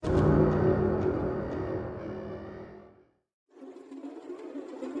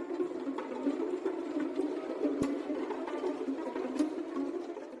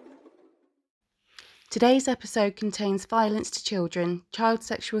Today's episode contains violence to children, child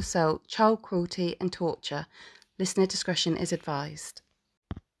sexual assault, child cruelty and torture. Listener discretion is advised.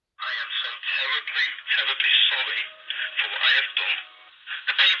 I am so terribly, terribly sorry for what I have done.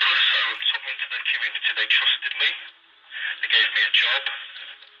 The people of Soham took me into their community. They trusted me. They gave me a job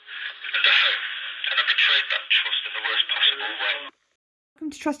and a home. And I betrayed that trust in the worst possible way.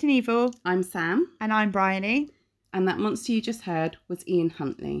 Welcome to Trust in Evil. I'm Sam. And I'm Bryony. And that monster you just heard was Ian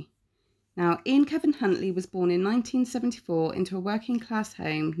Huntley. Now, Ian Kevin Huntley was born in 1974 into a working class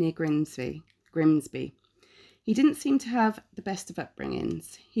home near Grimsby. He didn't seem to have the best of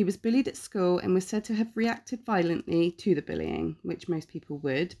upbringings. He was bullied at school and was said to have reacted violently to the bullying, which most people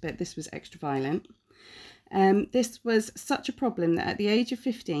would, but this was extra violent. This was such a problem that at the age of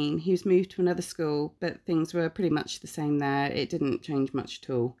 15, he was moved to another school, but things were pretty much the same there. It didn't change much at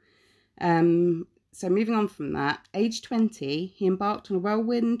all. So moving on from that, age 20, he embarked on a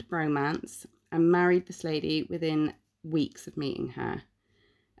whirlwind romance and married this lady within weeks of meeting her,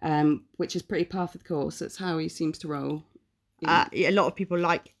 which is pretty par for the course. That's how he seems to roll. A lot of people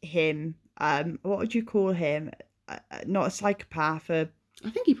like him. What would you call him? Not a psychopath. I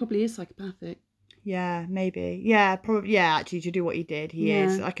think he probably is psychopathic. Yeah, maybe. Yeah, probably. Yeah, actually, to do what he did, he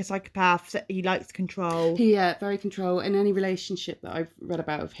is like a psychopath. He likes control. Very control. In any relationship that I've read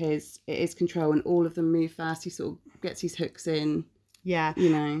about of his, it is control, and all of them move fast. He sort of gets his hooks in. Yeah, you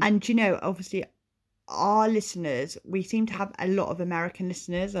know. And you know, obviously, our listeners, we seem to have a lot of American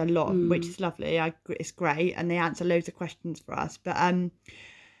listeners, which is lovely. It's great, and they answer loads of questions for us. But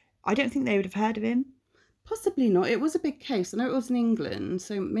I don't think they would have heard of him. Possibly not. It was a big case. I know it was in England,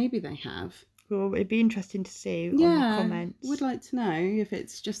 so maybe they have. Well, it'd be interesting to see on the comments. Would like to know if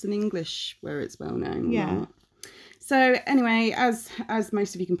it's just in English where it's well known. Or not. So anyway, as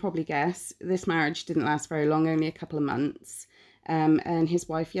most of you can probably guess, this marriage didn't last very long, only a couple of months. And his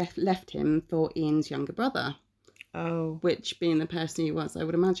wife left him for Ian's younger brother. Oh. Which, being the person he was, I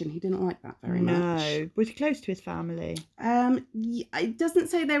would imagine he didn't like that very much. No. Was he close to his family? It doesn't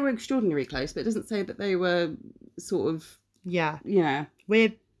say they were extraordinarily close, but it doesn't say that they were sort of... Yeah. Yeah.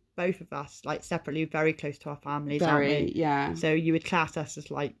 We're both of us, like, separately very close to our families, aren't we? Yeah. So you would class us as,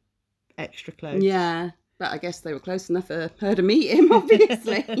 like, extra close. Yeah. But I guess they were close enough for her to meet him,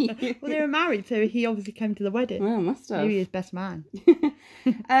 obviously. Well, they were married, so he obviously came to the wedding. Well, must have. Maybe his best man.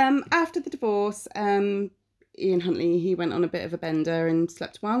 After the divorce, Ian Huntley, he went on a bit of a bender and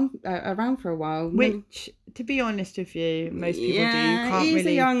slept around for a while. Which, to be honest with you, most people do. You can't he's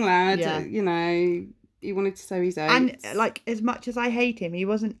really... a young lad, you know, he wanted to sow his oats. And, like, as much as I hate him, he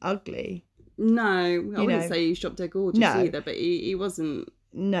wasn't ugly. No, I wouldn't say he shop dead gorgeous either, but he wasn't...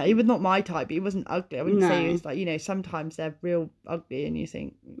 No, he was not my type, but he wasn't ugly. I wouldn't say he was like, you know, sometimes they're real ugly and you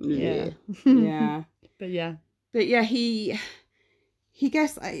think, yeah. Yeah. But yeah. But yeah, I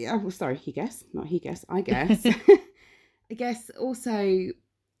guess. I guess also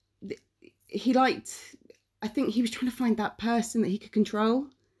he liked, I think he was trying to find that person that he could control.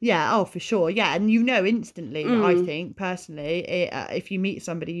 Yeah, oh, for sure. Yeah, and you know instantly, I think, personally, if you meet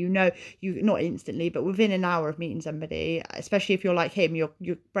somebody, you know, not instantly, but within an hour of meeting somebody, especially if you're like him, your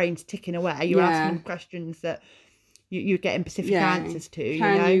brain's ticking away. You're asking questions that you're getting specific answers to.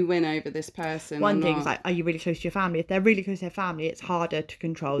 Can you win over this person? One thing's like, are you really close to your family? If they're really close to their family, it's harder to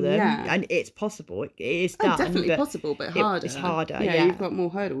control them. Yeah. And it's possible. It is done. Definitely possible, but harder. It's harder. Yeah, you've got more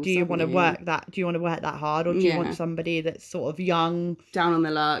hurdles. Do you want to work that hard, or do you want somebody that's sort of young, down on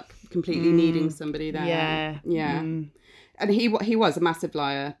the luck, completely needing somebody there? Yeah. And he was a massive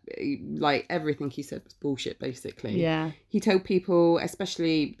liar. Like, everything he said was bullshit, basically. Yeah. He told people,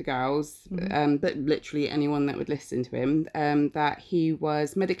 especially the girls, but literally anyone that would listen to him, that he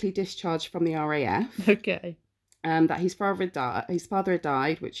was medically discharged from the RAF. Okay. That his father had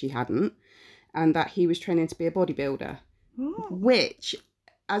died, which he hadn't, and that he was training to be a bodybuilder. Oh. Which,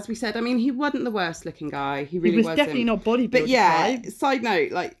 as we said, I mean, he wasn't the worst looking guy. He really wasn't. Definitely not bodybuilder. But yeah, side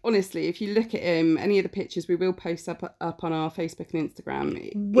note, like, honestly, if you look at him, any of the pictures we will post up on our Facebook and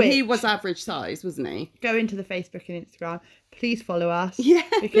Instagram. He was average size, wasn't he? Go into the Facebook and Instagram. Please follow us. Yeah,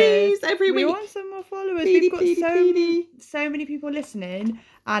 please, every week. We want some more followers. We've got so many people listening,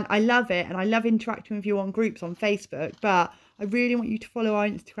 and I love it, and I love interacting with you on groups on Facebook, but I really want you to follow our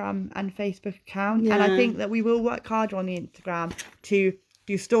Instagram and Facebook account. Yeah. And I think that we will work harder on the Instagram to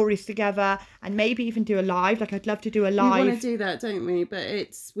do stories together and maybe even do a live. Like, I'd love to do a live. We want to do that, don't we?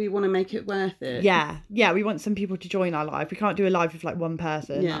 But we want to make it worth it. Yeah, we want some people to join our live. We can't do a live with like one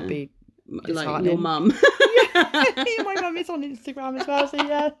person. That'd be like your mum. My mum is on Instagram as well, so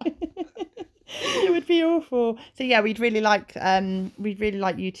yeah. It would be awful. So yeah, we'd really like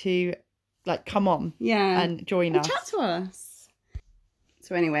you to like come on and join us. Chat to us.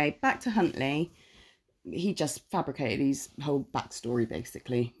 So anyway, back to Huntley. he just fabricated his whole backstory,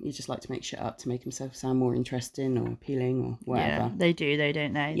 basically. He just liked to make shit up to make himself sound more interesting or appealing or whatever. Yeah, they do, though,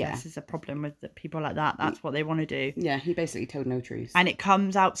 don't they? Yeah. This is a problem with people like that. That's what they want to do. Yeah, he basically told no truths. And it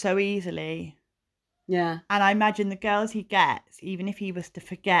comes out so easily. Yeah. And I imagine the girls he gets, even if he was to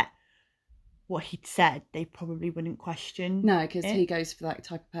forget what he'd said, they probably wouldn't question. No, because he goes for that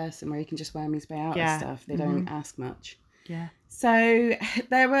type of person where he can just worm his way out of stuff. They don't ask much. Yeah. So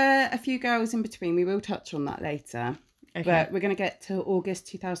there were a few girls in between. We will touch on that later. Okay. But we're going to get to August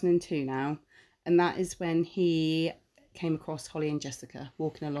 2002 now. And that is when he came across Holly and Jessica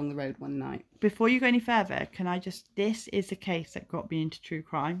walking along the road one night. Before you go any further, can I just... This is the case that got me into true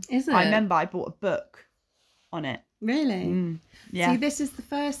crime. Is it? I remember I bought a book on it. Really? Yeah. See, this is the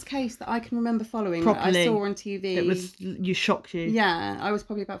first case that I can remember following Properly. that I saw on TV. It was... You shocked you. Yeah, I was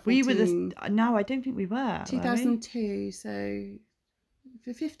probably about 14. We were No, I don't think we were. 2002, so...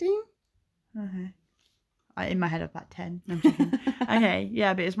 For 15? Okay. In my head, about 10. No, I'm joking. Okay,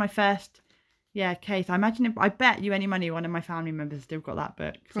 yeah, but it was my first... Yeah, case. I bet you any money one of my family members still got that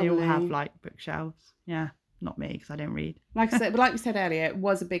book. They all have like bookshelves. Yeah, not me because I don't read. Like I said, like we said earlier, it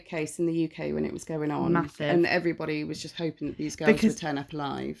was a big case in the UK when it was going on. Massive. And everybody was just hoping that these girls would turn up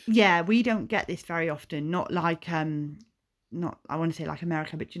alive. Yeah, we don't get this very often. Not like not I want to say like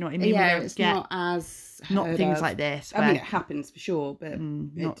America, but do you know what I mean? Yeah, it's not as things like this. I mean, it happens for sure, but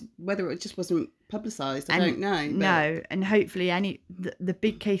whether it just wasn't publicised, I don't know. But... No, and hopefully the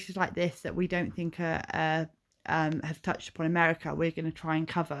big cases like this that we don't think have touched upon America, we're going to try and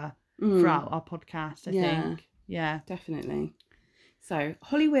cover throughout our podcast. I think, yeah, definitely. So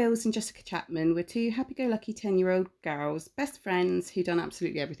Holly Wells and Jessica Chapman were two happy-go-lucky 10-year-old girls, best friends who done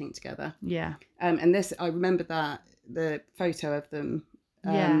absolutely everything together. Yeah. And this, I remember the photo of them,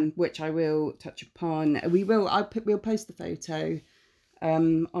 which I will touch upon. We'll post the photo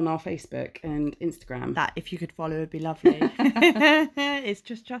on our Facebook and Instagram. That, if you could follow, would be lovely. It's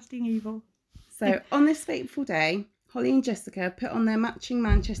just trusting evil. So on this fateful day, Holly and Jessica put on their matching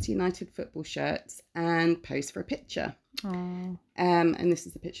Manchester United football shirts and posed for a picture. Aww. And this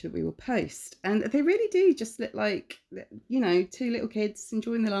is the picture that we will post. And they really do just look like, two little kids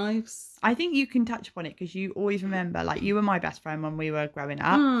enjoying their lives. I think you can touch upon it because you always remember, like, you were my best friend when we were growing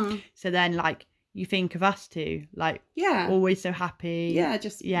up. So then, like, you think of us two, like, always so happy. Yeah,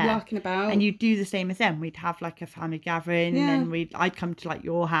 just larking about. And you'd do the same as them. We'd have, like, a family gathering and then I'd come to, like,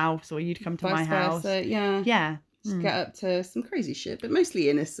 your house or you'd come to my house. Yeah. Yeah. Just get up to some crazy shit, but mostly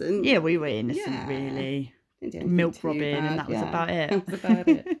innocent. Yeah, we were innocent, really. Milk robbing, and that was about it. That was about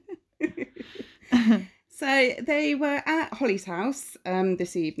it. So they were at Holly's house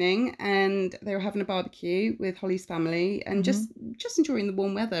this evening, and they were having a barbecue with Holly's family, and just enjoying the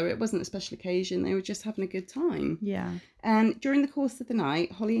warm weather. It wasn't a special occasion; they were just having a good time. Yeah. And during the course of the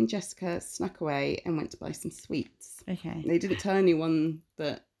night, Holly and Jessica snuck away and went to buy some sweets. Okay. They didn't tell anyone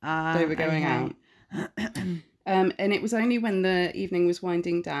that they were going out. And it was only when the evening was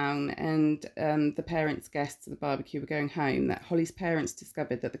winding down and the parents' guests at the barbecue were going home that Holly's parents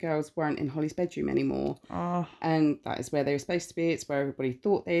discovered that the girls weren't in Holly's bedroom anymore. Oh. And that is where they were supposed to be. It's where everybody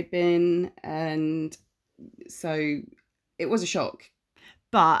thought they had been. And so it was a shock.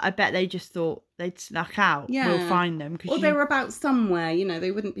 But I bet they just thought they'd snuck out. Yeah. We'll find them. Or they were about somewhere,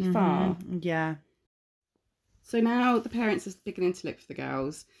 they wouldn't be far. Yeah. So now the parents are beginning to look for the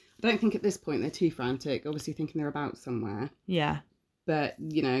girls. I don't think at this point they're too frantic, obviously thinking they're about somewhere. Yeah. But,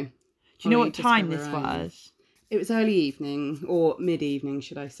 Do you know what time this was? It was early evening, or mid-evening,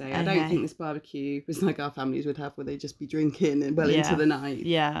 should I say. I don't think this barbecue was like our families would have, where they'd just be drinking and into the night.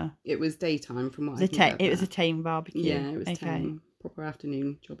 Yeah. It was daytime from what I can gather. It was a tame barbecue. Yeah, it was tame. Proper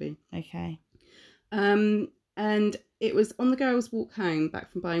afternoon jobby. Okay. And it was on the girls' walk home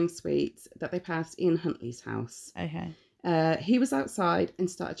back from buying sweets that they passed Ian Huntley's house. Okay. He was outside and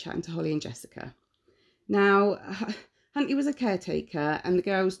started chatting to Holly and Jessica. Now, Huntley was a caretaker, and the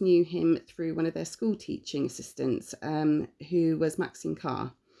girls knew him through one of their school teaching assistants, who was Maxine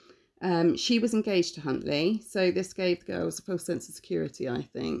Carr. She was engaged to Huntley, so this gave the girls a full sense of security, I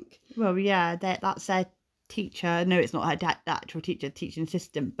think. Well, yeah, that's their teacher. No, it's not her actual teacher, teaching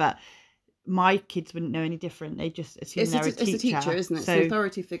assistant, but my kids wouldn't know any different. They just assume they're a teacher. It's a teacher, isn't it? So, it's an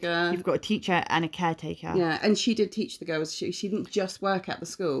authority figure. You've got a teacher and a caretaker. Yeah, and she did teach the girls. She didn't just work at the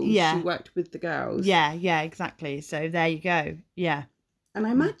school. Yeah. She worked with the girls. Yeah, exactly. So there you go. Yeah. And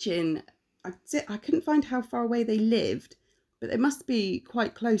I imagine, I couldn't find how far away they lived, but they must be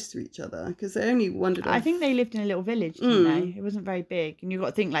quite close to each other, because they only wandered off. I think they lived in a little village, didn't they? It wasn't very big. And you've got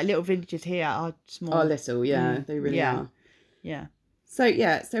to think, like, little villages here are small. Are little, yeah. They really are. Yeah.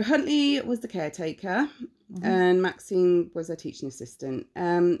 So Huntley was the caretaker, and Maxine was a teaching assistant.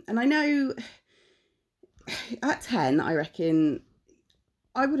 And I know At 10, I reckon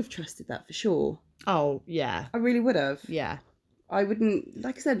I would have trusted that for sure. Oh, yeah. I really would have. Yeah. I wouldn't,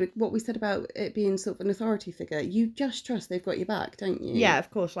 like I said, with what we said about it being sort of an authority figure, you just trust they've got your back, don't you? Yeah, of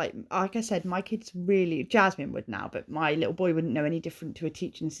course. Like I said, my kids really, Jasmine would now, but my little boy wouldn't know any different to a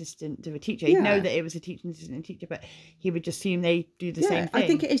teaching assistant to a teacher. He'd know that it was a teaching assistant and teacher, but he would just assume they do the same thing. I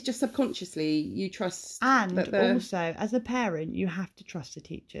think it is just subconsciously you trust. And also, as a parent, you have to trust the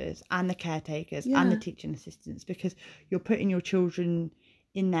teachers and the caretakers and the teaching assistants, because you're putting your children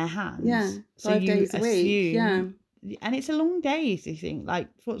in their hands. Yeah, 5 days a week. Yeah. And it's a long day, so you think, like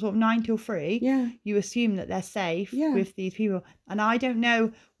sort of 9 till 3. Yeah. You assume that they're safe with these people. And I don't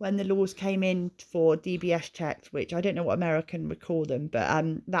know when the laws came in for DBS checks, which I don't know what American would call them, but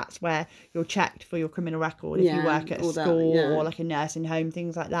that's where you're checked for your criminal record if you work at a school or like a nursing home,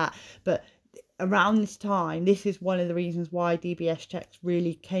 things like that. But around this time, this is one of the reasons why DBS checks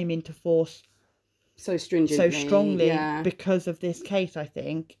really came into force so stringently, so strongly, because of this case, I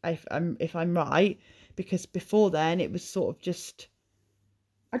think, if I'm right. Because before then it was sort of just,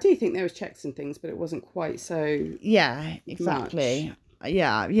 I do think there was checks and things, but it wasn't quite so exactly much.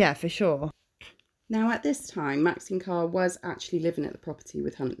 yeah for sure. Now at this time, Maxine Carr was actually living at the property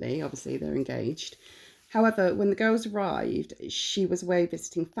with Huntley. Obviously they're engaged. However, when the girls arrived, she was away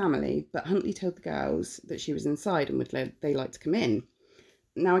visiting family, but Huntley told the girls that she was inside and would they like to come in.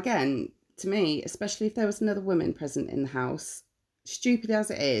 Now again, to me, especially if there was another woman present in the house, stupid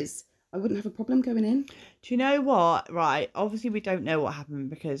as it is, I wouldn't have a problem going in. Do you know what? Right, obviously we don't know what happened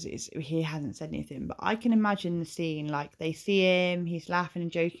because he hasn't said anything, but I can imagine the scene. Like, they see him, he's laughing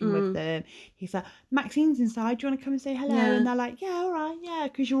and joking with them. He's like, Maxine's inside, do you want to come and say hello? And they're like, yeah, all right, yeah,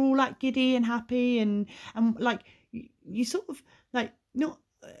 because you're all like giddy and happy and like you sort of like, not,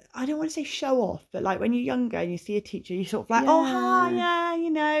 I don't want to say show off, but like when you're younger and you see a teacher, you sort of like, oh hi, yeah, you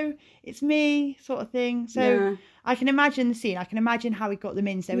know, it's me, sort of thing. So I can imagine the scene. I can imagine how he got them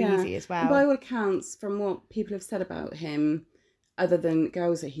in so easy as well. And by all accounts, from what people have said about him, other than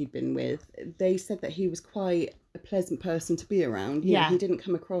girls that he'd been with, they said that he was quite a pleasant person to be around. You know, he didn't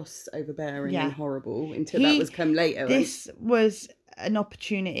come across overbearing and horrible until that was come later. This was an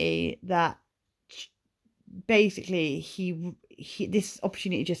opportunity that basically this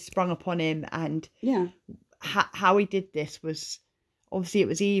opportunity just sprung upon him, and how he did this was, obviously it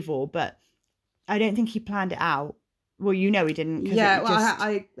was evil, but I don't think he planned it out. Well, you know he didn't.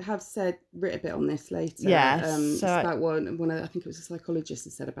 I have written a bit on this later. Yeah, it's about one of, I think it was a psychologist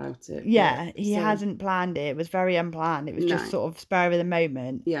that said about it. Yeah, he hasn't planned it. It was very unplanned. It was just sort of spur of the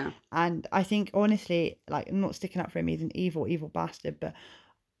moment. Yeah. And I think, honestly, like, I'm not sticking up for him. He's an evil bastard. But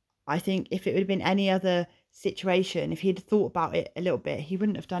I think if it would have been any other situation, if he'd thought about it a little bit, he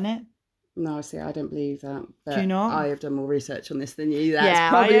wouldn't have done it. No, see, I don't believe that. But do you not? I have done more research on this than you. That's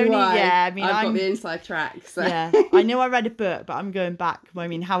probably why. Yeah, I mean, I've got the inside track. So. Yeah, I know I read a book, but I'm going back. I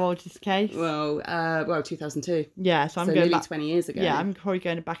mean, how old is this case? Well, 2002. Yeah, so I'm going nearly back 20 years ago. Yeah, I'm probably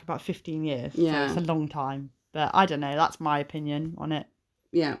going back about 15 years. Yeah, so it's a long time. But I don't know. That's my opinion on it.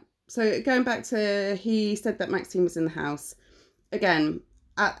 Yeah. So going back to, he said that Maxine was in the house. Again,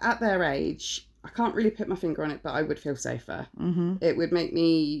 at their age, I can't really put my finger on it, but I would feel safer. Mm-hmm. It would put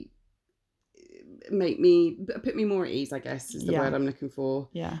me more at ease, I guess, is the word I'm looking for.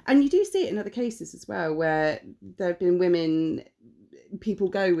 Yeah. And you do see it in other cases as well, where there have been people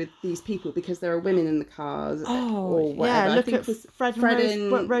go with these people because there are women in the cars or whatever. Yeah, look at Fred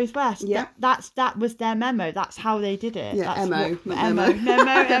and Rose West. Yeah. That was their memo. That's how they did it. Yeah, that's memo.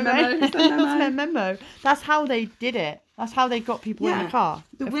 Memo. That's how they did it. That's how they got people in the car.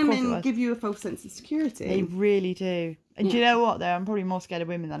 The women give you a false sense of security. They really do. And do you know what, though? I'm probably more scared of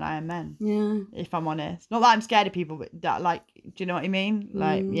women than I am men. Yeah. If I'm honest. Not that I'm scared of people, but that, like, do you know what I mean?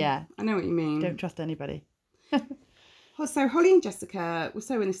 Like, yeah. I know what you mean. Don't trust anybody. So Holly and Jessica were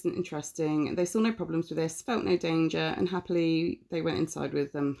so innocent and trusting. They saw no problems with this, felt no danger, and happily they went inside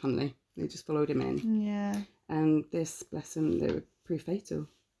with Huntley. They just followed him in. Yeah. And this, bless them, they would prove fatal.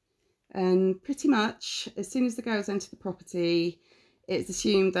 And pretty much, as soon as the girls entered the property, it's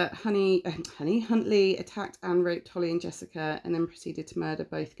assumed that Huntley attacked and raped Holly and Jessica and then proceeded to murder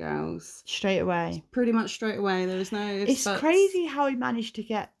both girls. Straight away. Pretty much straight away. There was no It's crazy how he managed to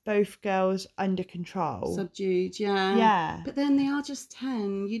get both girls under control. Subdued, yeah. Yeah. But then they are just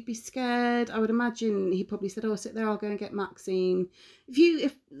 10. You'd be scared. I would imagine he probably said, sit there, I'll go and get Maxine.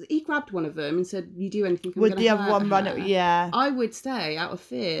 If he grabbed one of them and said, you do anything, I'm would the other one run it? Yeah. I would stay out of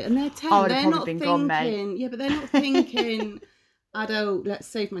fear. And they're 10. I would they're have not been thinking, gone, mate. Yeah, but they're not thinking, let's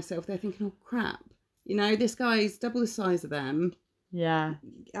save myself. They're thinking, oh, crap. You know, this guy's double the size of them. Yeah.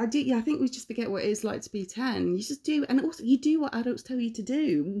 I do. Yeah, I think we just forget what it is like to be 10. You just do, and also you do what adults tell you to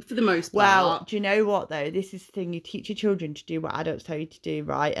do for the most part. Well, do you know what though? This is the thing. You teach your children to do what adults tell you to do,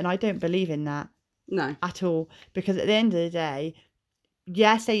 right? And I don't believe in that No. at all, because at the end of the day,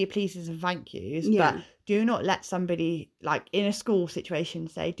 say your pleases and thank yous, Yeah. but do not let somebody, like in a school situation,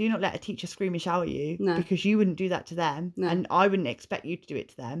 say, do not let a teacher scream and shout at you, No. because you wouldn't do that to them. No. And I wouldn't expect you to do it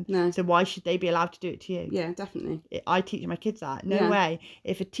to them. No. So why should they be allowed to do it to you? Yeah, definitely. I teach my kids that. No Yeah. way.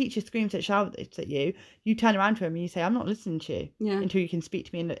 If a teacher screams and shouts at you, you turn around to him and you say, I'm not listening to you until you can speak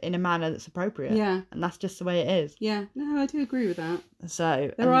to me in a manner that's appropriate. Yeah. And that's just the way it is. Yeah. No, I do agree with that.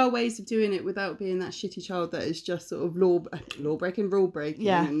 So there are ways of doing it without being that shitty child that is just sort of law breaking, rule breaking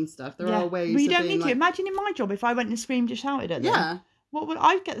and stuff. There are ways. Well, you don't need to. Imagine in my job if I went and screamed and shouted at them. Yeah. What would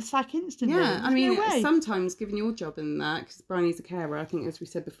I'd get the sack instantly? Yeah, I mean, no way. sometimes given your job and that, because Bryony's a carer, I think, as we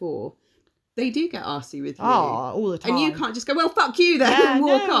said before, they do get arsey with you. Oh, all the time. And you can't just go, well, fuck you then, and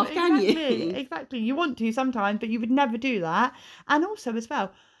walk off, can you? Exactly. You want to sometimes, but you would never do that. And also, as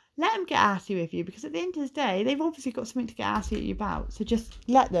well, let them get arsey with you, because at the end of the day, they've obviously got something to get arsey at you about. So just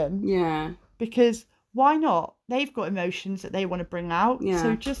let them. Yeah. Because why not? They've got emotions that they want to bring out. Yeah.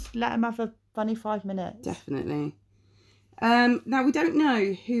 So just let them have a funny 5 minutes. Definitely. Now, we don't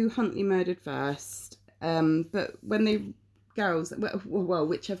know who Huntley murdered first, but when they girls, well,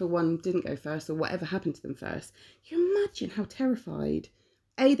 whichever one didn't go first or whatever happened to them first, you imagine how terrified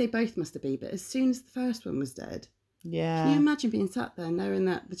they both must have been, but as soon as the first one was dead, yeah. Can you imagine being sat there knowing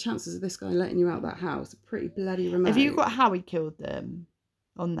that the chances of this guy letting you out of that house are pretty bloody remote? Have you got how he killed them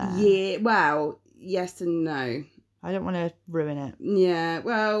on there? Yeah, well, yes and no. I don't want to ruin it. Yeah,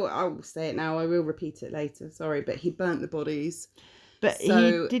 well, I'll say it now. I will repeat it later. Sorry, but he burnt the bodies. But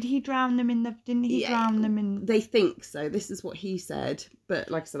did he drown them in the? Didn't he drown them in? They think so. This is what he said.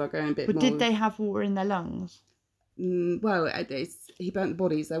 But like I said, I'll go in a bit more. But did they have water in their lungs? Well, he burnt the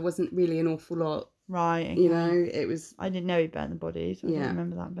bodies. There wasn't really an awful lot. Right. Okay. You know, it was. I didn't know he burnt the bodies. I don't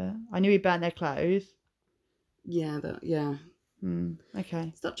remember that bit. I knew he burnt their clothes. Yeah. Yeah.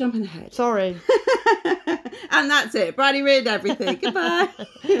 Okay. Stop jumping ahead. Sorry. And that's it. Bradley ruined everything. Goodbye.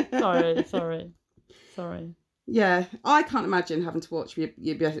 Sorry. Yeah, I can't imagine having to watch you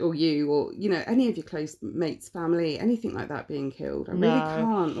or any of your close mates' family, anything like that being killed. I really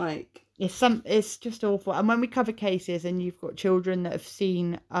can't. Like, it's just awful. And when we cover cases and you've got children that have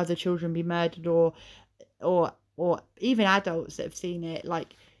seen other children be murdered, or even adults that have seen it,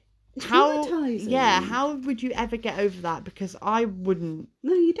 like, it's how traumatizing. How would you ever get over that? Because I wouldn't.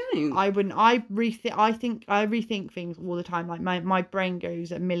 No, you don't. I wouldn't. I rethink things all the time. Like my brain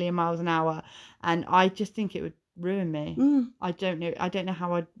goes at a million miles an hour, and I just think it would ruin me. I don't know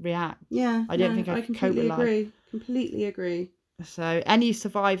how I'd react. Yeah, I don't think I could cope with life. Completely agree. So any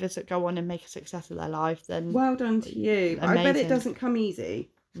survivors that go on and make a success of their life, then well done to you. Amazing. I bet it doesn't come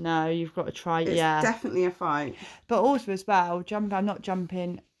easy. No, you've got to try. It's definitely a fight. But also as well, I'm not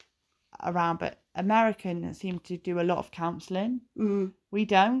jumping around, but Americans seem to do a lot of counselling. We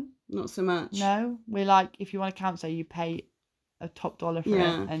don't. Not so much. No, we're like, if you want a counsellor, you pay a top dollar for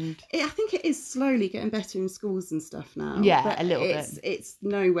it. And I think it is slowly getting better in schools and stuff now. Yeah, but a little bit. It's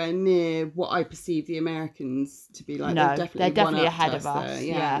nowhere near what I perceive the Americans to be like. No, they're definitely ahead of us. There.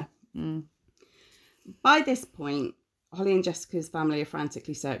 Yeah. By this point, Holly and Jessica's family are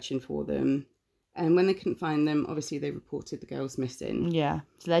frantically searching for them. And when they couldn't find them, obviously they reported the girls missing. Yeah.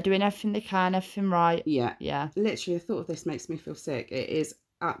 So they're doing everything they can, everything right. Yeah. Yeah. Literally, the thought of this makes me feel sick. It is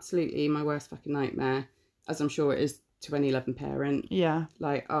absolutely my worst fucking nightmare, as I'm sure it is to any loving parent. Yeah.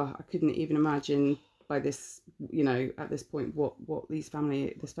 Like, I couldn't even imagine by this, at this point, what this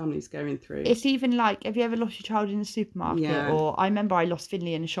family's going through. It's even like, have you ever lost your child in the supermarket? Yeah. Or I remember I lost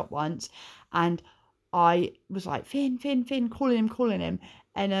Finley in a shop once, and I was like, Finn, calling him.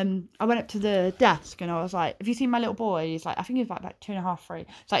 And I went up to the desk and I was like, have you seen my little boy? He's like, I think he was like 2.5, 3.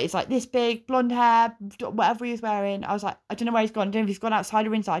 It's like this big, blonde hair, whatever he was wearing. I was like, I don't know where he's gone. I don't know if he's gone outside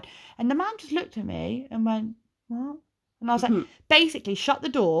or inside. And the man just looked at me and went, what? And I was like, basically shut the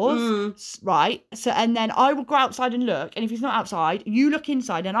doors, right? So, and then I will go outside and look. And if he's not outside, you look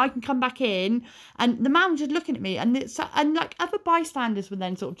inside and I can come back in. And the man was just looking at me. And like other bystanders were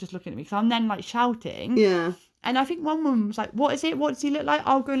then sort of just looking at me. So I'm then like shouting. Yeah. And I think one woman was like, what is it? What does he look like?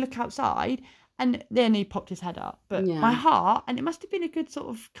 I'll go look outside. And then he popped his head up. But my heart, and it must have been a good sort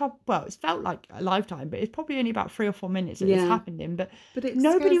of it felt like a lifetime, but it's probably only about 3 or 4 minutes that this happened in. But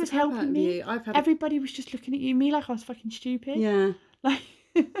nobody was helping me. Everybody was just looking at me like I was fucking stupid. Yeah. Like,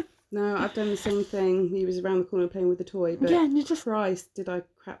 No, I've done the same thing. He was around the corner playing with the toy, but Yeah, and you just... Christ, did I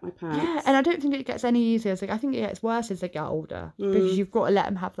crap my pants. Yeah, and I don't think it gets any easier. I think it gets worse as they get older because you've got to let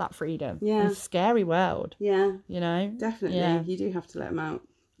them have that freedom. Yeah. It's a scary world. Yeah. You know? Definitely. Yeah. You do have to let them out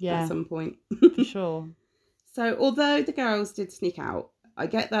Yeah. at some point. For sure. So, although the girls did sneak out, I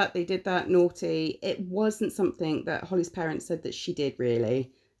get that they did that naughty. It wasn't something that Holly's parents said that she did,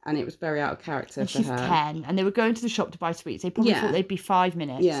 really. And it was very out of character for her. She's 10, and they were going to the shop to buy sweets. They probably thought they'd be 5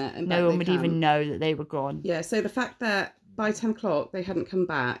 minutes. Yeah, and no one would even know that they were gone. Yeah, so the fact that by 10 o'clock they hadn't come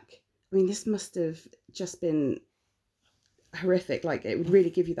back, I mean, this must have just been horrific. Like, it would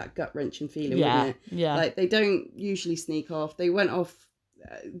really give you that gut-wrenching feeling, wouldn't it? Yeah. Like, they don't usually sneak off. They went off,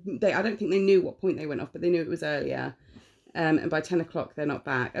 I don't think they knew what point they went off, but they knew it was earlier. And by 10 o'clock, they're not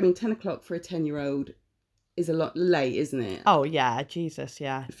back. I mean, 10 o'clock for a 10-year-old is a lot late, isn't it? Oh, yeah, Jesus,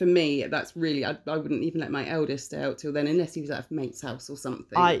 yeah. For me, that's really, I wouldn't even let my eldest stay out till then, unless he was at a mate's house or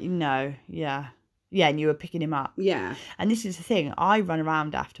something. I know, yeah. Yeah, and you were picking him up. Yeah. And this is the thing, I run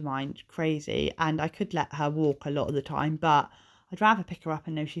around after mine crazy, and I could let her walk a lot of the time, but I'd rather pick her up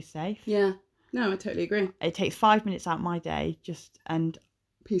and know she's safe. Yeah. No, I totally agree. It takes 5 minutes out of my day, and...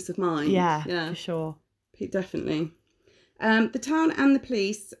 Peace of mind. Yeah, for sure. Definitely. The town and the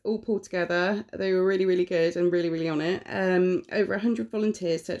police all pulled together. They were really, really good and really, really on it. Over 100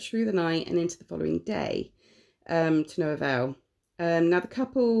 volunteers searched through the night and into the following day, to no avail. Now, the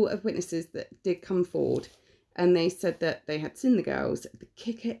couple of witnesses that did come forward, and they said that they had seen the girls. The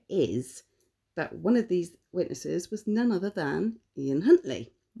kicker is that one of these witnesses was none other than Ian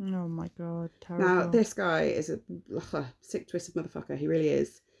Huntley. Oh my God, terrible. Now, this guy is a sick, twisted motherfucker. He really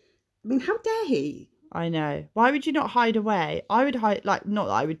is. I mean, how dare he? I know. Why would you not hide away? I would hide, like, not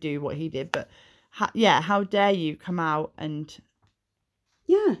that I would do what he did, but how dare you come out and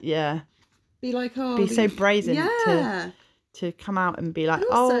be like, oh, be so brazen to come out and be like,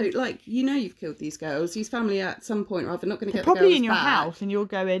 and also, like, you know, you've killed these girls. These family at some point are not going to get the girls probably in your back. house, and you're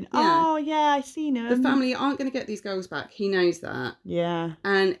going, oh yeah, I seen them. The family aren't going to get these girls back. He knows that. Yeah.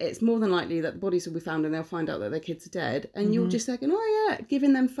 And it's more than likely that the bodies will be found and they'll find out that their kids are dead. And you're just thinking, oh yeah,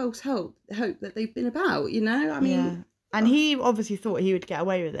 giving them false hope that they've been about, you know? I mean... Yeah. And he obviously thought he would get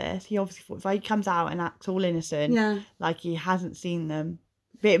away with this. He obviously thought if he comes out and acts all innocent, like he hasn't seen them.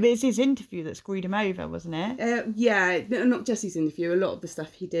 But it's his interview that screwed him over, wasn't it? Yeah, not just his interview, a lot of the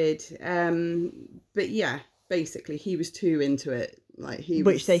stuff he did. But yeah, basically he was too into it.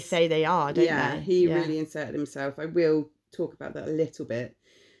 Which they say they are, don't they? Yeah, he really inserted himself. I will talk about that a little bit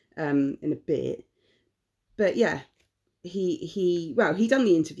in a bit. But yeah, he done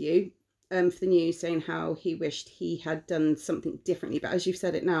the interview for the news, saying how he wished he had done something differently. But as you've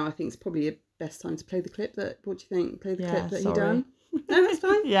said it now, I think it's probably the best time to play the clip. What do you think? Play the clip that he done? No, that's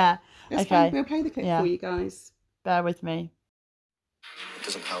fine. Yeah. That's fine. We'll play the clip for you guys. Bear with me. It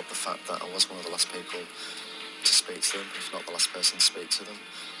doesn't help the fact that I was one of the last people to speak to them, if not the last person to speak to them.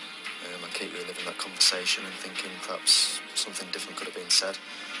 I keep reliving that conversation and thinking perhaps something different could have been said.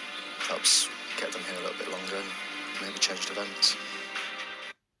 Perhaps kept them here a little bit longer and maybe changed events.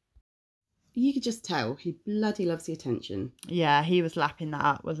 You could just tell he bloody loves the attention. Yeah, he was lapping that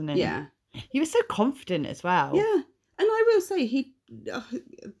up, wasn't he? Yeah. He was so confident as well. Yeah. And I will say,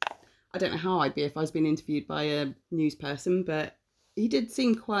 I don't know how I'd be if I was being interviewed by a news person, but he did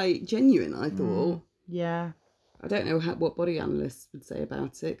seem quite genuine, I thought. Yeah. I don't know what body analysts would say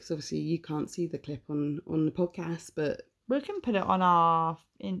about it, because obviously you can't see the clip on the podcast, but... We can put it on our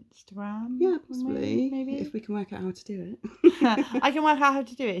Instagram. Yeah, possibly. Maybe. If we can work out how to do it. I can work out how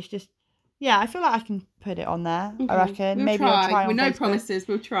to do it. It's just... Yeah, I feel like I can put it on there, Okay. I reckon. We'll Maybe try. I'll try on With no Facebook. promises,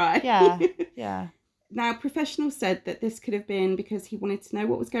 we'll try. Yeah, yeah. Now, professionals said that this could have been because he wanted to know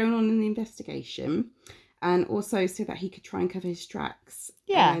what was going on in the investigation, and also so that he could try and cover his tracks.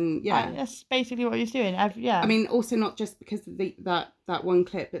 Yeah, That's basically what he was doing. I mean, also not just because of that one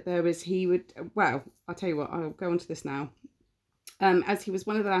clip, but I'll tell you what, I'll go on to this now. As he was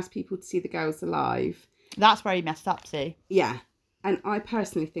one of the last people to see the girls alive. That's where he messed up, see? Yeah. And I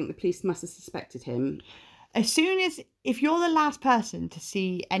personally think the police must have suspected him. If you're the last person to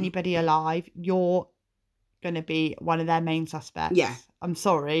see anybody alive, you're going to be one of their main suspects. Yeah. I'm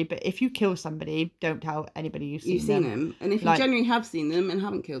sorry, but if you kill somebody, don't tell anybody you've seen them. And if you genuinely have seen them and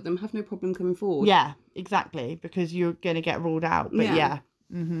haven't killed them, have no problem coming forward. Yeah, exactly, because you're going to get ruled out. But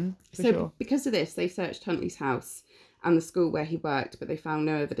sure. Because of this, they searched Huntley's house and the school where he worked, but they found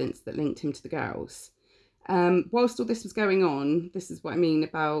no evidence that linked him to the girls. Whilst all this was going on, this is what I mean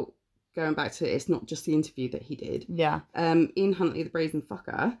about going back to it's not just the interview that he did. Yeah. Ian Huntley, the brazen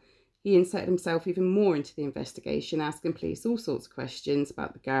fucker, He inserted himself even more into the investigation, asking police all sorts of questions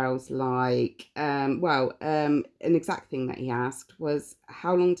about the girls, like, an exact thing that he asked was,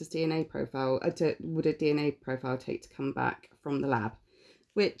 how long does would a DNA profile take to come back from the lab?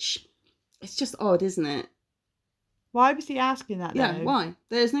 Which, it's just odd, isn't it? Why was he asking that, though? Yeah, why?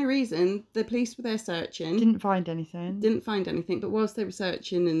 There's no reason. The police were there searching. Didn't find anything. But whilst they were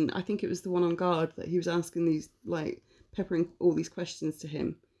searching, and I think it was the one on guard that he was asking these, like, peppering all these questions to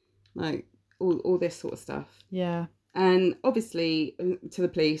him. Like, all this sort of stuff. Yeah. And obviously, to the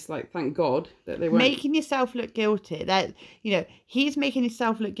police, like, thank God that they weren't... Making yourself look guilty. That, you know, he's making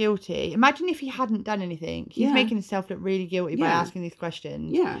himself look guilty. Imagine if he hadn't done anything. He's making himself look really guilty by asking these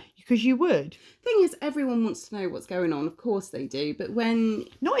questions. Yeah. Because you would. Thing is, everyone wants to know what's going on. Of course they do. But when...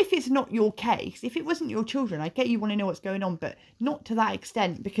 Not if it's not your case. If it wasn't your children, I get you want to know what's going on, but not to that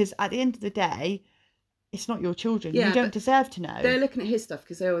extent. Because at the end of the day... It's not your children. You don't deserve to know. They're looking at his stuff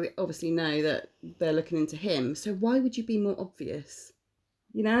because they obviously know that they're looking into him. So why would you be more obvious?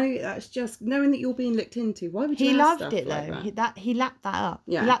 You know, that's just knowing that you're being looked into. Why would you? He ask loved stuff it like though. that? He lapped that up.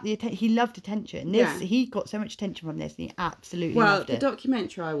 Yeah. He loved attention. He got so much attention from this, and he absolutely loved it. The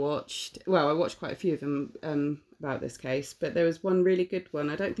documentary I watched. Well, I watched quite a few of them about this case, but there was one really good one.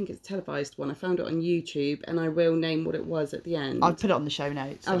 I don't think it's a televised one. I found it on YouTube, and I will name what it was at the end. I'll put it on the show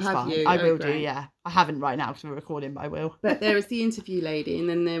notes. Oh, have you? I will great. do. Yeah, I haven't right now because we're recording, but I will. But there was the interview lady, and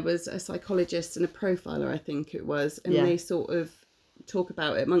then there was a psychologist and a profiler, I think it was, and they sort of talk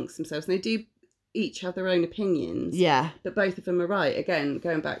about it amongst themselves, and they do each have their own opinions. Yeah. But both of them are right. Again,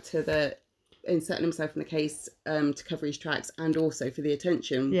 going back to the inserting himself in the case to cover his tracks and also for the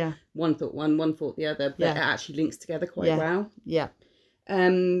attention. Yeah. One thought one thought the other, but it actually links together quite well. Yeah.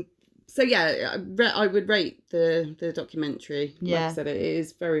 So yeah, I would rate the documentary. Yeah. Like I said, it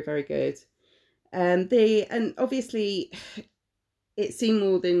is very, very good. And obviously it seemed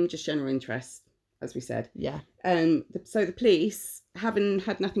more than just general interest, as we said. Yeah. So the police, having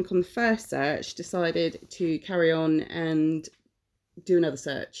had nothing on the first search, decided to carry on and do another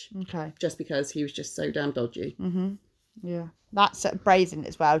search. Okay. Just because he was just so damn dodgy. Mm-hmm. Yeah. That's brazen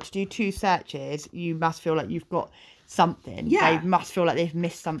as well. To do 2 searches, you must feel like you've got something. Yeah. They must feel like they've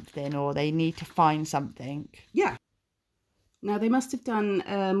missed something or they need to find something. Yeah. Now, they must have done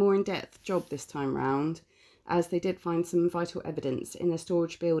a more in-depth job this time round, as they did find some vital evidence in a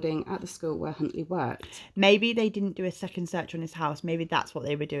storage building at the school where Huntley worked. Maybe they didn't do a second search on his house. Maybe that's what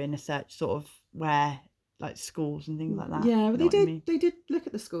they were doing, a search sort of where, like, schools and things like that. Yeah, well, they did look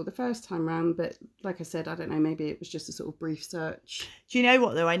at the school the first time round, but like I said, I don't know, maybe it was just a sort of brief search. Do you know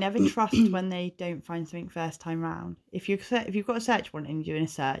what, though? I never trust when they don't find something first time round. If you've got a search warrant and you're doing a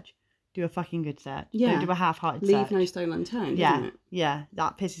search, do a fucking good search. Yeah. Don't do a half-hearted Leave search. no stone unturned, Yeah, isn't it? yeah,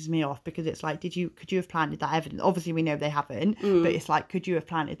 that pisses me off because it's like, could you have planted that evidence? Obviously, we know they haven't, but it's like, could you have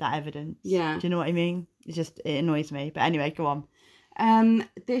planted that evidence? Yeah. Do you know what I mean? It annoys me. But anyway, go on.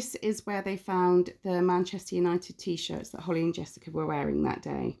 This is where they found the Manchester United t-shirts that Holly and Jessica were wearing that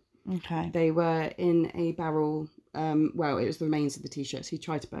day. Okay. They were in a barrel. It was the remains of the t-shirts. He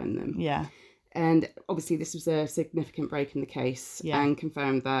tried to burn them. Yeah. And obviously, this was a significant break in the case, and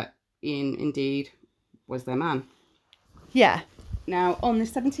confirmed that Ian indeed was their man. Yeah. Now, on the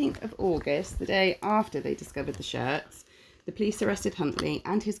 17th of August, the day after they discovered the shirts, the police arrested Huntley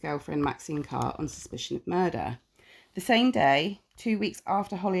and his girlfriend Maxine Carr on suspicion of murder. The same day, 2 weeks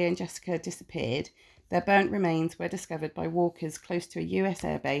after Holly and Jessica disappeared, their burnt remains were discovered by walkers close to a US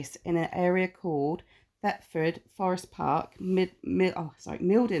airbase in an area called Thetford Forest Park, Mildenhall,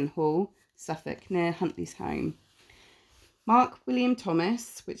 Suffolk, near Huntley's home. Mark William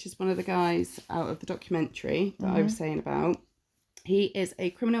Thomas, which is one of the guys out of the documentary that I was saying about, he is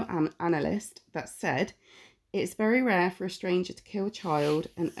a criminal analyst that said, it's very rare for a stranger to kill a child,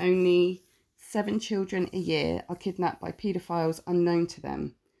 and only 7 children a year are kidnapped by paedophiles unknown to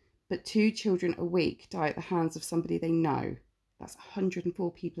them. But 2 children a week die at the hands of somebody they know. That's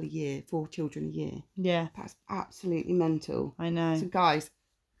 104 people a year, 4 children a year. Yeah. That's absolutely mental. I know. So guys,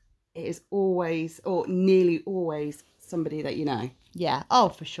 it is always, or nearly always, somebody that you know. Yeah, oh,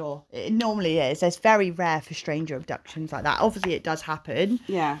 for sure. It normally is. It's very rare for stranger abductions like that. Obviously, it does happen.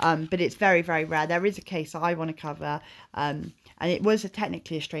 Yeah. But it's very, very rare. There is a case I want to cover, and it was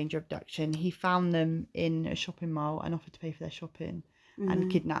technically a stranger abduction. He found them in a shopping mall and offered to pay for their shopping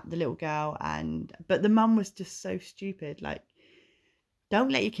and kidnapped the little girl. But the mum was just so stupid. Like,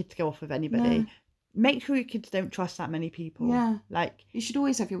 don't let your kids go off with anybody. No. Make sure your kids don't trust that many people. Yeah. Like, you should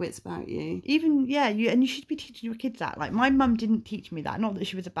always have your wits about you. Even, you should be teaching your kids that. Like, my mum didn't teach me that. Not that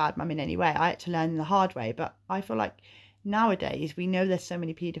she was a bad mum in any way. I had to learn the hard way. But I feel like nowadays, we know there's so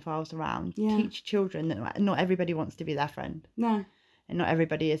many paedophiles around. Yeah. Teach children that not everybody wants to be their friend. No. and not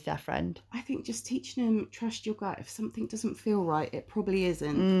everybody is their friend. I think just teaching them, trust your gut. If something doesn't feel right, it probably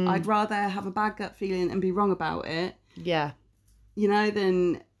isn't. I'd rather have a bad gut feeling and be wrong about it, Yeah. you know,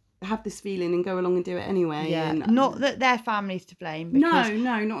 than have this feeling and go along and do it anyway. Yeah. And Not that their family's to blame. Because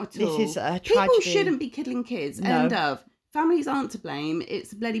no, not at all. This is a tragedy. People shouldn't be killing kids. No. End of. Families aren't to blame.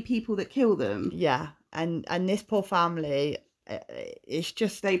 It's the bloody people that kill them. Yeah. And this poor family, it's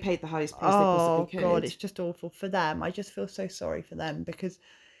just... They paid the highest price they possibly could. Oh, God, it's just awful for them. I just feel so sorry for them because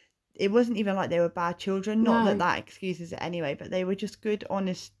it wasn't even like they were bad children. Not that excuses it anyway, but they were just good,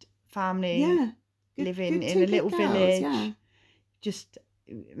 honest family living in a little village, just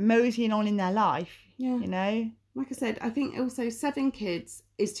moseying on in their life, you know? Like I said, I think also 7 kids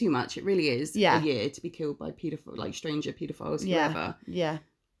is too much. It really is a year to be killed by stranger paedophiles, whoever. Yeah.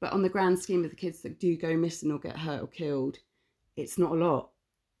 But on the grand scheme of the kids that do go missing or get hurt or killed, it's not a lot.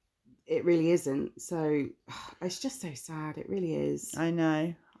 It really isn't. So it's just so sad. It really is. I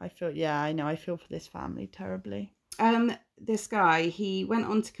know. I feel for this family terribly. This guy, he went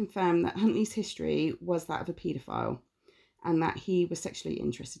on to confirm that Huntley's history was that of a paedophile and that he was sexually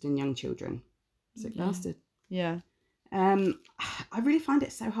interested in young children. Sick bastard. Yeah. I really find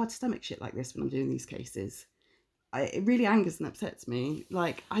it so hard to stomach shit like this when I'm doing these cases. It really angers and upsets me.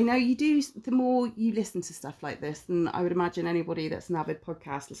 Like, I know you do, the more you listen to stuff like this, and I would imagine anybody that's an avid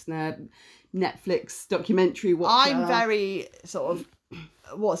podcast listener, Netflix documentary watcher. I'm very sort of,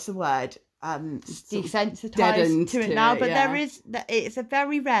 what's the word? Desensitized to it now, but it's a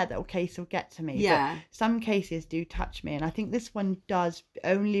very rare that a case will get to me. Yeah. But some cases do touch me, and I think this one does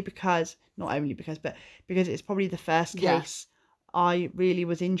not only because it's probably the first case I really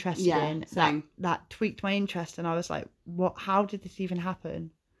was interested in. That tweaked my interest, and I was like, "What? How did this even happen?"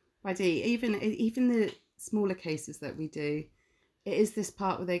 I do. Even the smaller cases that we do, it is this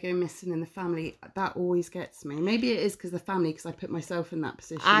part where they go missing in the family that always gets me. Maybe it is because the family, because I put myself in that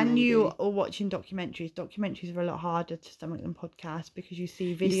position. And you are watching documentaries. Documentaries are a lot harder to stomach than podcasts because you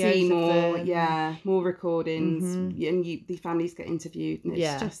see videos. You see more, of them. more recordings, and the families get interviewed, and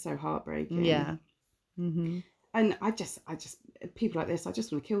it's just so heartbreaking. Yeah. And I just people like this, I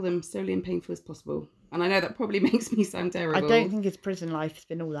just want to kill them slowly and painful as possible. And I know that probably makes me sound terrible. I don't think his prison life has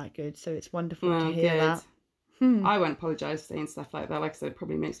been all that good, so it's wonderful to hear that. I won't apologise for saying stuff like that. Like I said, it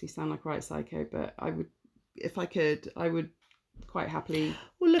probably makes me sound like a right psycho, but I would, if I could, I would quite happily.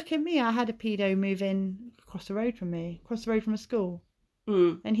 Well, look at me. I had a pedo move in across the road from a school.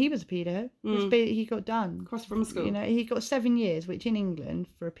 And he was a pedo. He got done. Across from a school. You know, he got 7 years, which in England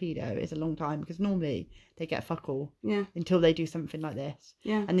for a pedo is a long time because normally they get fuck all until they do something like this.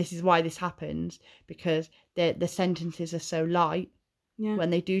 Yeah. And this is why this happens, because the sentences are so light. Yeah.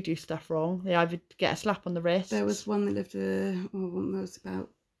 When they do stuff wrong, they either get a slap on the wrist. There was one that lived was about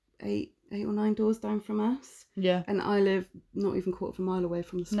 8 or 9 doors down from us. Yeah. And I live not even a quarter of a mile away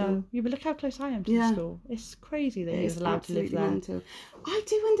from the school. No, but look how close I am to the school. It's crazy that he's allowed to live there. Mental. I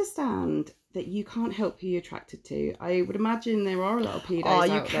do understand that you can't help who you're attracted to. I would imagine there are a lot of pedos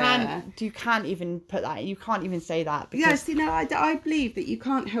out there. You can't even put that. You can't even say that. Because... Yes, I believe that you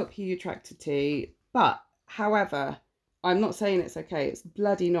can't help who you're attracted to. But, however, I'm not saying it's okay. It's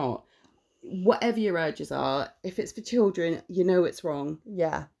bloody not. Whatever your urges are, if it's for children, you know it's wrong.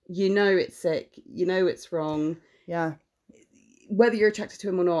 Yeah. You know it's sick. You know it's wrong. Yeah. Whether you're attracted to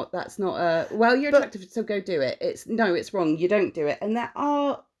him or not, that's not you're attracted, so go do it. It's wrong. You don't do it. And there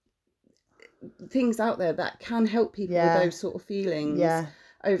are things out there that can help people with those sort of feelings. Yeah.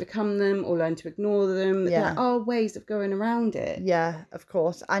 Overcome them or learn to ignore them. Yeah. There are ways of going around it. Yeah, of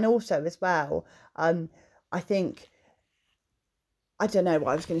course. And also as well, I think... I don't know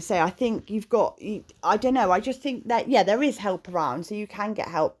what I was going to say. I think I don't know. I just think that, there is help around, so you can get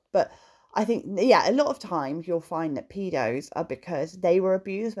help. But I think, a lot of times you'll find that pedos are because they were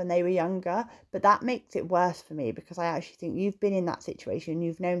abused when they were younger. But that makes it worse for me because I actually think you've been in that situation.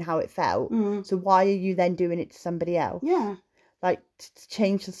 You've known how it felt. Mm. So why are you then doing it to somebody else? Yeah. Like, to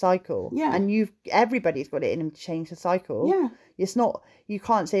change the cycle. Yeah. And everybody's got it in them to change the cycle. Yeah. It's not, you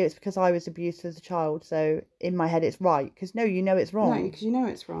can't say it's because I was abused as a child, so in my head it's right. Because no, you know it's wrong. No, because you know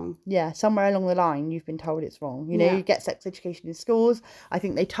it's wrong. Yeah, somewhere along the line you've been told it's wrong. You know, you get sex education in schools. I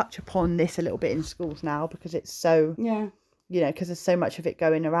think they touch upon this a little bit in schools now because it's so, because there's so much of it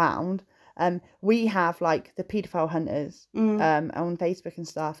going around. We have like the paedophile hunters on Facebook and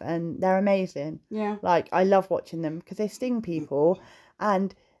stuff, and they're amazing. Yeah. Like, I love watching them because they sting people,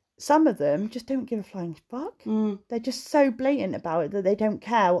 and some of them just don't give a flying fuck. They're just so blatant about it that they don't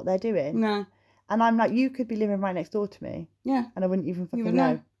care what they're doing. No. And I'm like, you could be living right next door to me. Yeah. And I wouldn't even fucking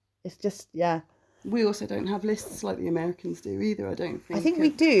know. It's just, We also don't have lists like the Americans do either, I don't think. I think we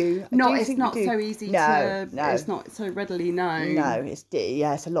do. It's not so easy No. it's not so readily known. No, it's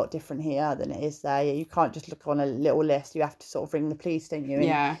a lot different here than it is there. You can't just look on a little list. You have to sort of ring the police, don't you?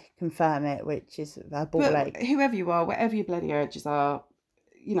 And confirm it, which is a ball ache. Whoever you are, whatever your bloody urges are,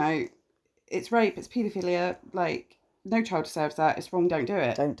 you know, it's rape, it's paedophilia, like, no child deserves that. It's wrong, don't do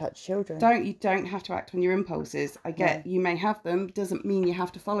it. Don't touch children. You don't have to act on your impulses. I get you may have them, doesn't mean you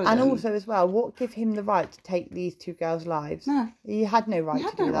have to follow them. And also as well, what give him the right to take these 2 girls' lives? No. He had no right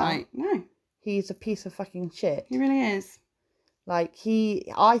to do that. Right. No. He's a piece of fucking shit. He really is. Like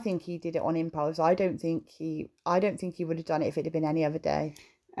I think he did it on impulse. I don't think he would have done it if it had been any other day.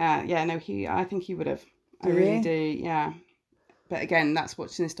 I think he would have. I really do, yeah. But again, that's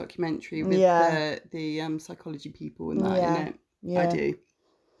watching this documentary with the psychology people and that in it. Yeah. I do.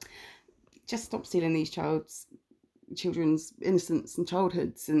 Just stop stealing these children's innocence and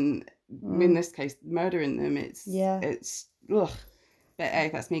childhoods, and in this case, murdering them. It's ugh. But hey,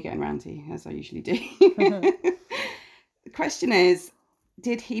 that's me getting ranty, as I usually do. The question is,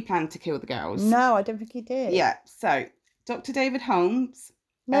 did he plan to kill the girls? No, I don't think he did. Yeah. So, Dr. David Holmes.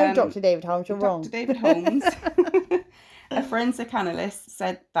 No, Dr. David Holmes, you're wrong. Dr. David Holmes. A forensic analyst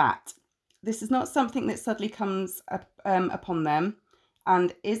said that this is not something that suddenly comes upon them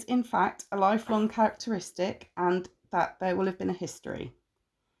and is in fact a lifelong characteristic, and that there will have been a history.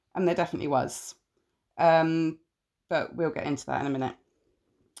 And there definitely was. But we'll get into that in a minute.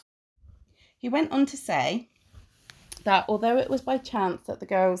 He went on to say that although it was by chance that the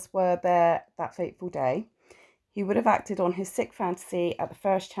girls were there that fateful day, he would have acted on his sick fantasy at the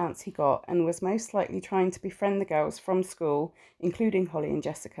first chance he got, and was most likely trying to befriend the girls from school, including Holly and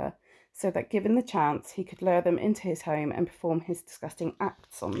Jessica, so that given the chance, he could lure them into his home and perform his disgusting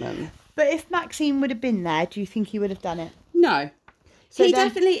acts on them. But if Maxine would have been there, do you think he would have done it? No. So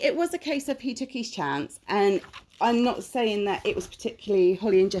it was a case of he took his chance, and I'm not saying that it was particularly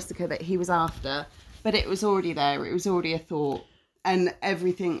Holly and Jessica that he was after, but it was already there. It was already a thought, and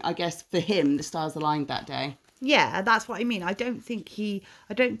everything, I guess, for him, the stars aligned that day. Yeah, that's what I mean. I don't think he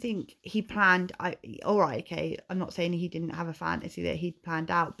planned. All right, okay. I'm not saying he didn't have a fantasy that he'd planned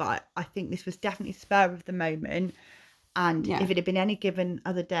out, but I think this was definitely spur of the moment. And if it had been any given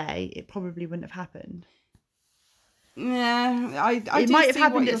other day, it probably wouldn't have happened. Yeah, it might have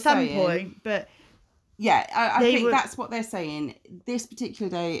happened at some point, but yeah, I think that's what they're saying. This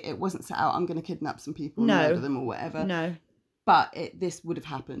particular day, it wasn't set out, I'm going to kidnap some people and murder them or whatever. No. But this would have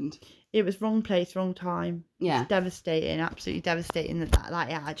happened. It was wrong place, wrong time. Yeah. It's devastating, absolutely devastating that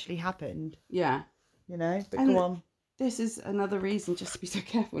it actually happened. Yeah. You know, but go on. This is another reason just to be so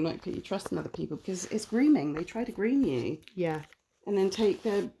careful not to put your trust in other people, because it's grooming. They try to groom you. Yeah. And then take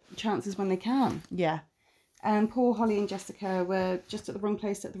their chances when they can. Yeah. And poor Holly and Jessica were just at the wrong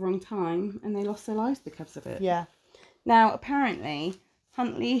place at the wrong time, and they lost their lives because of it. Yeah. Now, apparently,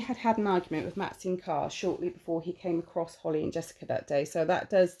 Huntley had an argument with Maxine Carr shortly before he came across Holly and Jessica that day. So that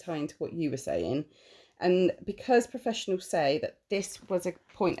does tie into what you were saying. And because professionals say that this was a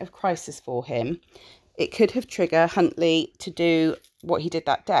point of crisis for him, it could have triggered Huntley to do what he did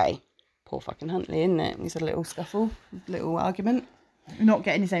that day. Poor fucking Huntley, isn't it? He's a little scuffle, little argument. Not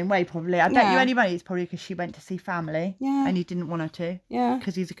getting his own way, probably. I bet you any money it's probably because she went to see family. Yeah. And he didn't want her to. Yeah.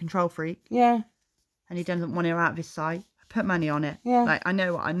 Because he's a control freak. Yeah. And he doesn't want her out of his sight. Put money on it. Yeah. Like, I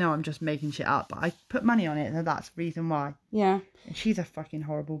know I'm just making shit up, but I put money on it, and that's the reason why. Yeah. And she's a fucking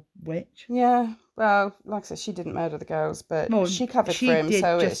horrible witch. Yeah. Well, like I said, she didn't murder the girls, but she covered for him,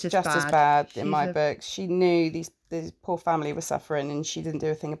 so it's just as bad in my books. She knew this poor family was suffering, and she didn't do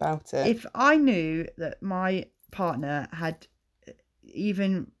a thing about it. If I knew that my partner had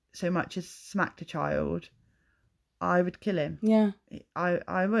even so much as smacked a child, I would kill him. Yeah.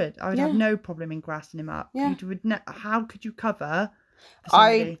 I would have no problem in grassing him up. Yeah. How could you cover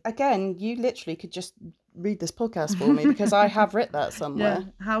again, you literally could just read this podcast for me, because I have written that somewhere.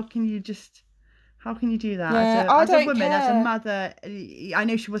 Yeah. How can you do that? Yeah, as a woman, as a mother, I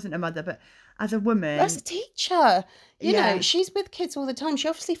know she wasn't a mother, but as a woman, as a teacher, you know, she's with kids all the time. She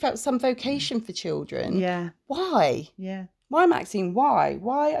obviously felt some vocation for children. Yeah. Why? Yeah. Why, Maxine? Why?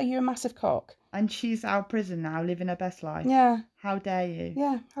 Why are you a massive cock? And she's out of prison now, living her best life. Yeah. How dare you?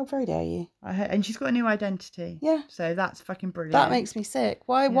 Yeah. How very dare you? And she's got a new identity. Yeah. So that's fucking brilliant. That makes me sick.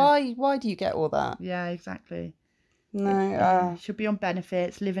 Why? Yeah. Why do you get all that? Yeah, exactly. No. She'll be on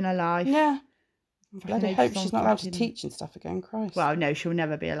benefits, living her life. Yeah. I bloody hope she's not allowed to teach and stuff again. Christ. Well, no, she'll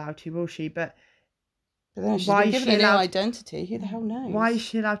never be allowed to, will she? But But then she's Why been is given she a new allowed- identity. Who the hell knows? Why is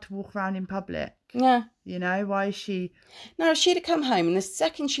she allowed to walk around in public? Yeah. You know, why is she... Now, if she'd have come home and the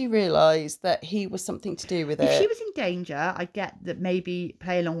second she realised that he was something to do with If it... she was in danger, I get that, maybe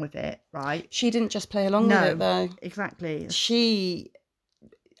play along with it, right? She didn't just play along with it, though. Exactly. She,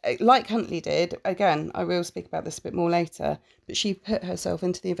 like Huntley did, again, I will speak about this a bit more later, but she put herself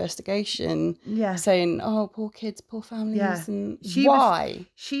into the investigation, saying, oh, poor kids, poor families, and why?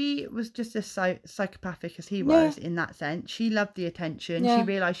 She was just as psychopathic as he was in that sense. She loved the attention. She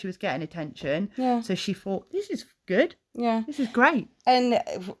realised she was getting attention. So she thought, this is good. Yeah. This is great. And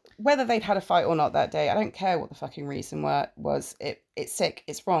whether they'd had a fight or not that day, I don't care what the fucking reason was. It's sick,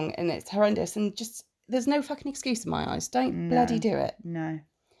 it's wrong, and it's horrendous, and just, there's no fucking excuse in my eyes. Don't bloody do it. No.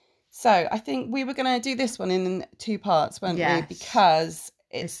 So I think we were going to do this one in 2 parts, weren't we? Because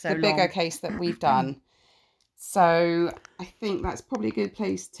it's so the bigger case that we've done. So I think that's probably a good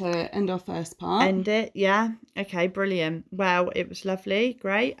place to end our first part. End it, yeah. Okay, brilliant. Well, it was lovely,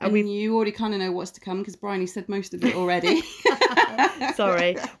 great. And you already kind of know what's to come because Bryony said most of it already.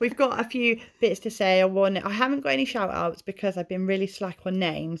 Sorry. We've got a few bits to say. I haven't got any shout outs because I've been really slack on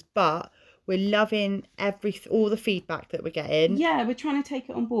names, but we're loving all the feedback that we're getting. Yeah, we're trying to take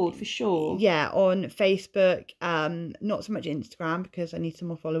it on board for sure. Yeah, on Facebook, not so much Instagram because I need some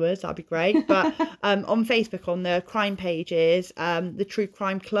more followers. That'd be great. But on Facebook, on the crime pages, the True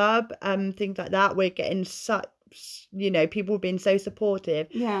Crime Club, things like that, we're getting such, people have been so supportive.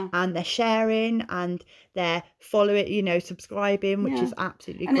 Yeah. And they're sharing and they're following, subscribing, which is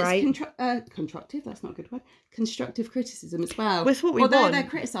absolutely great. And it's constructive, that's not a good word. Constructive criticism as well. That's what we Although want. They're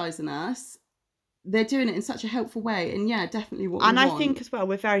criticising us, they're doing it in such a helpful way, and definitely what we want. And I think as well,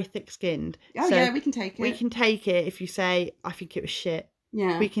 we're very thick-skinned. Oh so yeah, we can take it. We can take it if you say, I think it was shit.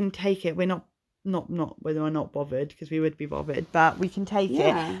 Yeah. We can take it. We're not whether we're not bothered, because we would be bothered, but we can take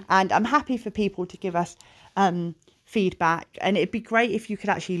it. And I'm happy for people to give us feedback, and it'd be great if you could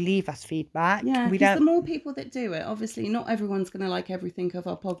actually leave us feedback. Yeah, because the more people that do it, obviously not everyone's going to like everything of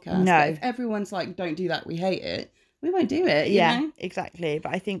our podcast. No. But if everyone's like, don't do that, we hate it, we won't do it. You know? Exactly.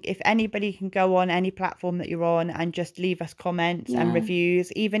 But I think if anybody can go on any platform that you're on and just leave us comments and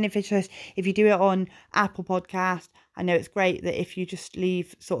reviews, even if it's just, if you do it on Apple Podcast, I know it's great that if you just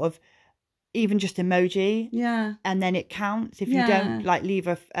leave sort of even just emoji, and then it counts. If you don't leave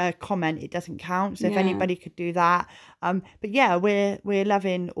a comment, it doesn't count. So if anybody could do that, but we're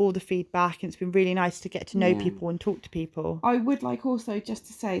loving all the feedback, and it's been really nice to get to know people and talk to people. I would like also just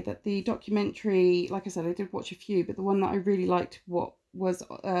to say that the documentary, like I said, I did watch a few, but the one that I really liked was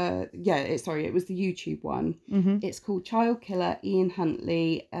it was the YouTube one. It's called Child Killer Ian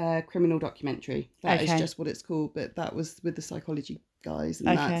Huntley, criminal documentary. That is just what it's called, but that was with the psychology guys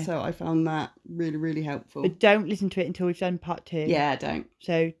and that, so I found that really, really helpful. But don't listen to it until we've done part 2. Yeah, don't.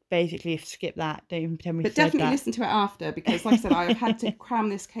 So basically, skip that. Don't even pretend we said that. But definitely listen to it after, because like I said, I've had to cram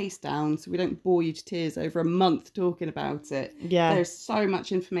this case down so we don't bore you to tears over a month talking about it. Yeah, there's so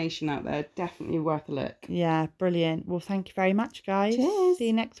much information out there. Definitely worth a look. Yeah, brilliant. Well, thank you very much, guys. Cheers. See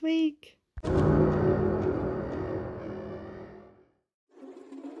you next week.